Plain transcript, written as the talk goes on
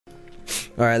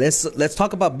All right, let's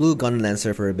talk about blue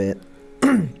Gunlancer for a bit.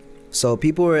 So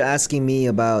people were asking me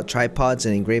about tripods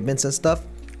and engravements and stuff.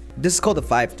 This is called the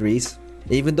 5-3s.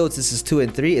 Even though this is 2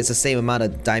 and 3, it's the same amount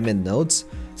of diamond nodes.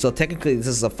 So technically this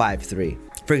is a 5-3.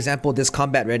 For example, this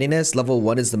combat readiness, level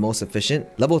 1 is the most efficient.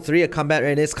 Level 3 of combat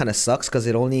readiness kind of sucks because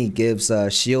it only gives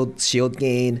shield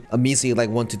gain, a measly like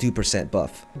 1 to 2%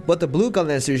 buff. What the blue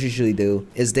Gunlancers usually do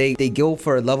is they go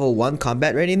for level 1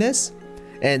 combat readiness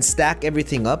and stack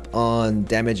everything up on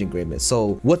damage engravements.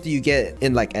 So what do you get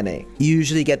in like NA? You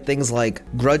usually get things like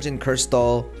Grudge and Curse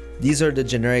Doll. These are the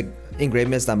generic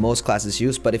engravements that most classes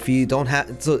use, but if you don't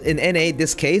have, so in NA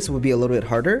this case would be a little bit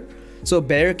harder. So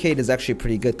Barricade is actually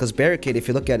pretty good because Barricade, if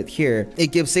you look at it here, it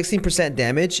gives 16%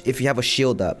 damage if you have a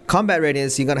shield up. Combat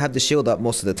readiness, you're gonna have the shield up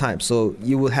most of the time, so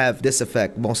you will have this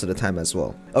effect most of the time as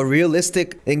well. A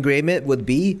realistic engravement would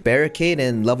be Barricade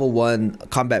and level 1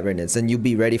 combat readiness, and you'll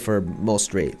be ready for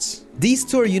most raids. These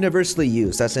two are universally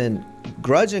used, as in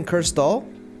Grudge and Curse Doll.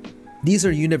 These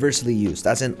are universally used,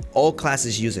 as in all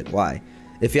classes use it. Why?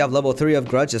 If you have level 3 of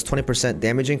Grudge, it's 20%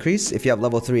 damage increase. If you have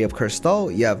level 3 of Curse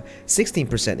Doll, you have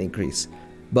 16% increase.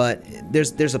 But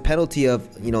there's a penalty of,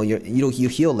 you know, you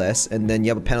heal less, and then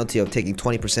you have a penalty of taking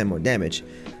 20% more damage.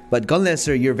 But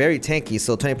Gunlancer, you're very tanky,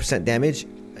 so 20% damage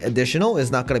additional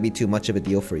is not going to be too much of a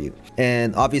deal for you.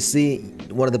 And obviously,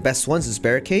 one of the best ones is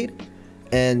Barricade.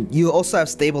 And you also have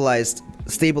stabilized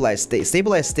state.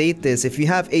 Stabilized state is if you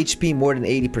have HP more than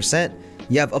 80%,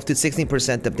 you have up to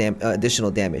 16% of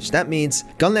additional damage. That means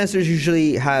Gunlancers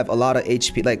usually have a lot of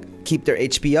HP, like keep their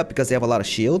HP up because they have a lot of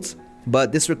shields.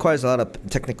 But this requires a lot of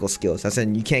technical skills, as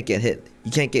in you can't get hit.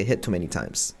 You can't get hit too many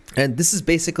times. And this is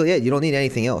basically it. You don't need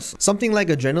anything else. Something like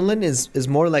Adrenaline is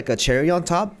more like a cherry on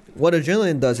top. What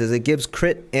Adrenaline does is it gives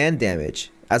crit and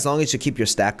damage, as long as you keep your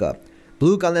stack up.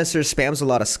 Blue Gunlancer spams a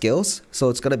lot of skills, so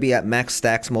it's going to be at max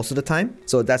stacks most of the time,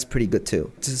 so that's pretty good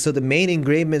too. So the main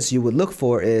engravements you would look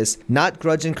for is not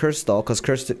Grudge and Curse Doll, because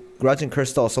Grudge and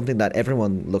Curse Doll is something that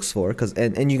everyone looks for,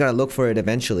 and you gotta look for it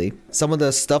eventually. Some of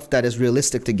the stuff that is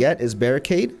realistic to get is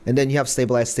Barricade, and then you have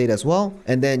Stabilized State as well,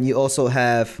 and then you also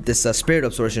have this Spirit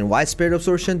Absorption. Why Spirit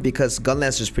Absorption? Because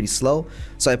Gunlancer is pretty slow,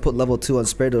 so I put level 2 on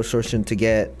Spirit Absorption to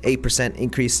get 8%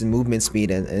 increase in movement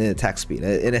speed and attack speed,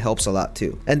 and it helps a lot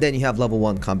too. And then you have level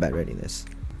 1 combat readiness.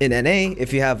 In NA,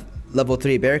 if you have level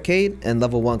 3 Barricade and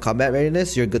level 1 combat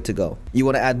readiness, you're good to go. You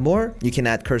want to add more, you can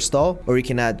add Curse Doll, or you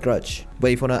can add Grudge. But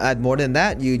if you want to add more than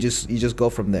that, you just go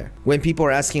from there. When people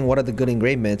are asking what are the good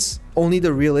engravements, only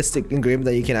the realistic engravement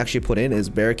that you can actually put in is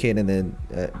Barricade and then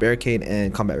Barricade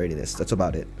and combat readiness. That's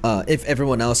about it. If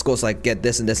everyone else goes like get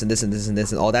this and this and this and this and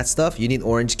this and all that stuff, you need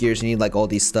orange gears, you need like all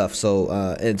these stuff.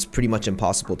 So it's pretty much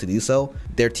impossible to do so.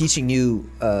 They're teaching you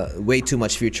way too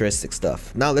much futuristic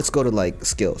stuff. Now let's go to like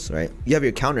skills, right? You have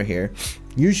your counter here.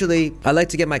 Usually, I like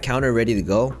to get my counter ready to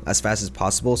go as fast as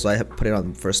possible, so I put it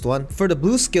on the first one. For the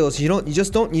blue skills, you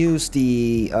just don't use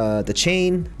the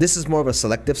chain. This is more of a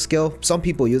selective skill. Some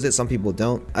people use it, some people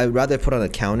don't. I'd rather put on a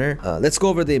counter. Let's go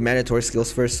over the mandatory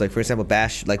skills first. Like for example,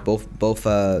 Bash, like both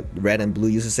red and blue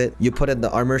uses it. You put in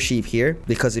the armor sheath here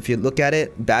because if you look at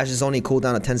it, Bash is only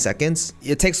cooldown of 10 seconds.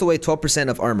 It takes away 12%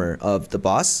 of armor of the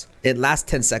boss. It lasts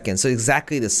 10 seconds, so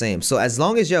exactly the same. So as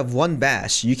long as you have one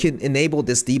Bash, you can enable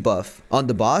this debuff on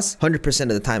the boss 100% of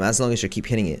the time, as long as you keep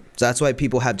hitting it. So that's why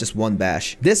people have just one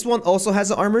Bash. This one also has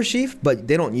an armor sheath, but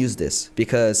they don't use this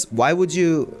because why would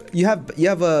you have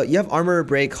armor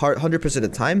break 100% of the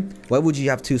time? Why would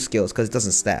you have two skills? Because it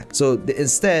doesn't stack. So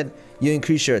instead, you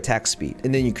increase your attack speed,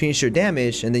 and then you increase your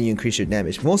damage, and then you increase your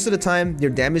damage. Most of the time,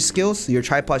 your damage skills, your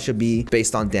tripod should be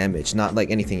based on damage, not like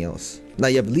anything else. Now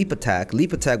you have leap attack.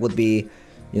 Leap attack would be,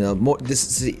 you know, more.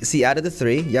 See, out of the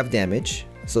 3, you have damage,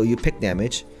 so you pick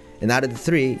damage, and out of the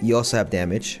 3, you also have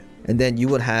damage. And then you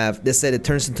would have this. Said it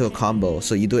turns into a combo,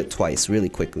 so you do it twice really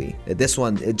quickly. This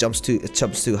one it jumps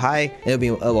too high, and it'll be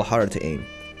a little harder to aim.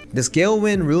 This Gale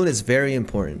Wind rune is very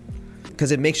important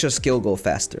because it makes your skill go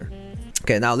faster.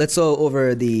 Okay, now let's go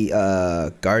over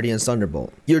the Guardian's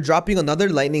Thunderbolt. You're dropping another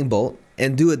lightning bolt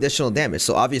and do additional damage,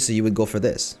 so obviously you would go for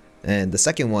this. And the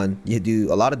second one, you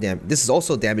do a lot of damage. This is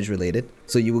also damage related,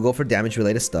 so you will go for damage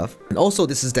related stuff. And also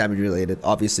this is damage related.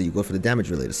 Obviously you go for the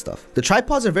damage related stuff. The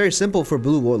tripods are very simple for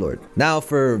Blue Warlord. Now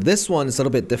for this one, it's a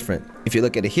little bit different. If you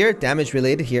look at it here, damage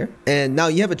related here. And now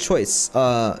you have a choice.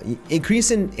 Increase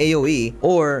in AoE,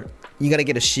 or you gotta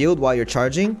get a shield while you're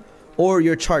charging, or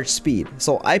your charge speed.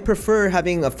 So I prefer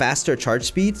having a faster charge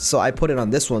speed, so I put it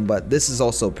on this one, but this is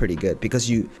also pretty good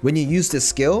because when you use this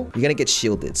skill, you're gonna get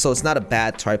shielded. So it's not a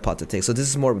bad tripod to take. So this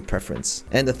is more of a preference.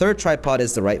 And the third tripod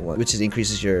is the right one, which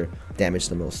increases your damage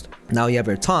the most. Now you have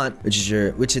your taunt, which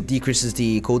it decreases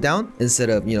the cooldown instead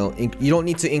of, you know, you don't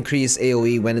need to increase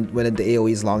AoE when the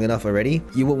AoE is long enough already.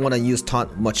 You would want to use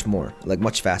taunt much more, like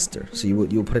much faster. So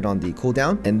you'll put it on the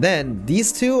cooldown. And then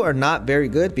these two are not very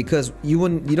good because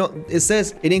it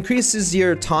says it increases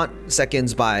your taunt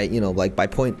seconds by, you know, like by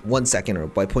 0.1 second or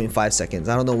by 0.5 seconds.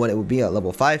 I don't know what it would be at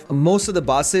level 5. Most of the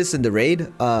bosses in the raid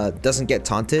doesn't get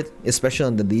taunted, especially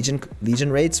on the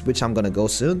Legion raids, which I'm gonna go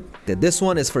soon. This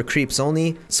one is for creeps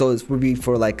only, so it would be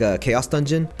for like a chaos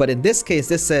dungeon. But in this case,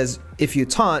 this says if you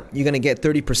taunt, you're gonna get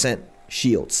 30%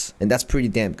 shields, and that's pretty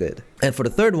damn good. And for the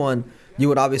third one, you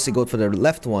would obviously go for the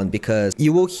left one because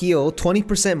you will heal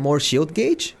 20% more shield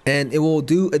gauge, and it will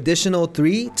do additional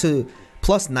 3 to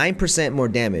plus 9% more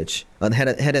damage on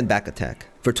head and back attack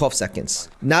for 12 seconds.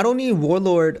 Not only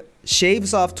Warlord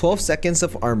shaves off 12 seconds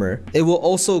of armor, it will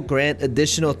also grant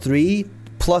additional 3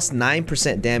 plus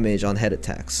 9% damage on head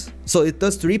attacks. So it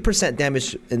does 3%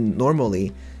 damage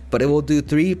normally, but it will do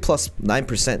 3 plus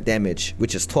 9% damage,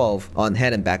 which is 12 on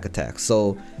head and back attacks.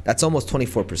 So that's almost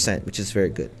 24%, which is very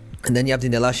good. And then you have the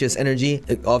Nelasia's energy,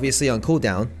 obviously on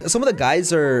cooldown. Some of the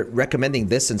guys are recommending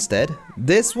this instead.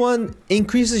 This one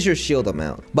increases your shield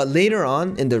amount, but later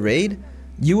on in the raid,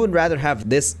 you would rather have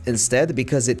this instead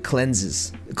because it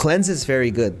cleanses. Cleanse is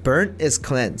very good. Burnt is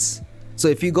cleanse. So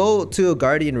if you go to a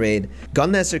Guardian raid,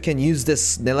 Gunlancer can use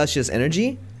this Nelasia's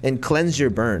energy and cleanse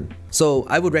your burn. So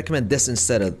I would recommend this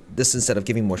instead of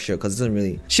giving more shield, because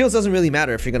shields doesn't really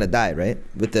matter if you're gonna die, right?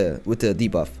 With the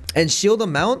debuff. And shield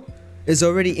amount is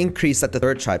already increased at the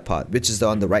third tripod, which is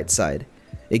on the right side.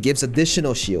 It gives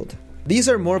additional shield. These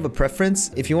are more of a preference.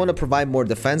 If you want to provide more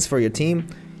defense for your team,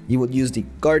 you would use the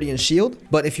Guardian Shield.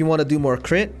 But if you want to do more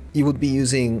crit, you would be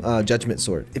using Judgment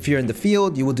Sword. If you're in the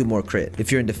field, you will do more crit.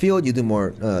 If you're in the field, you do more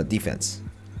defense.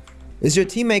 Is your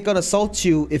teammate gonna assault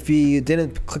you if you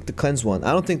didn't click the cleanse one?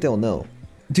 I don't think they'll know.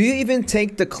 Do you even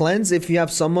take the cleanse if you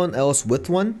have someone else with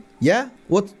one? Yeah?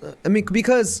 What? I mean,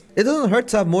 because it doesn't hurt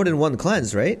to have more than one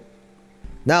cleanse, right?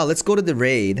 Now let's go to the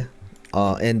raid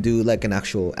and do like an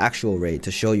actual raid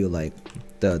to show you like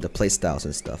the play styles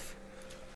and stuff.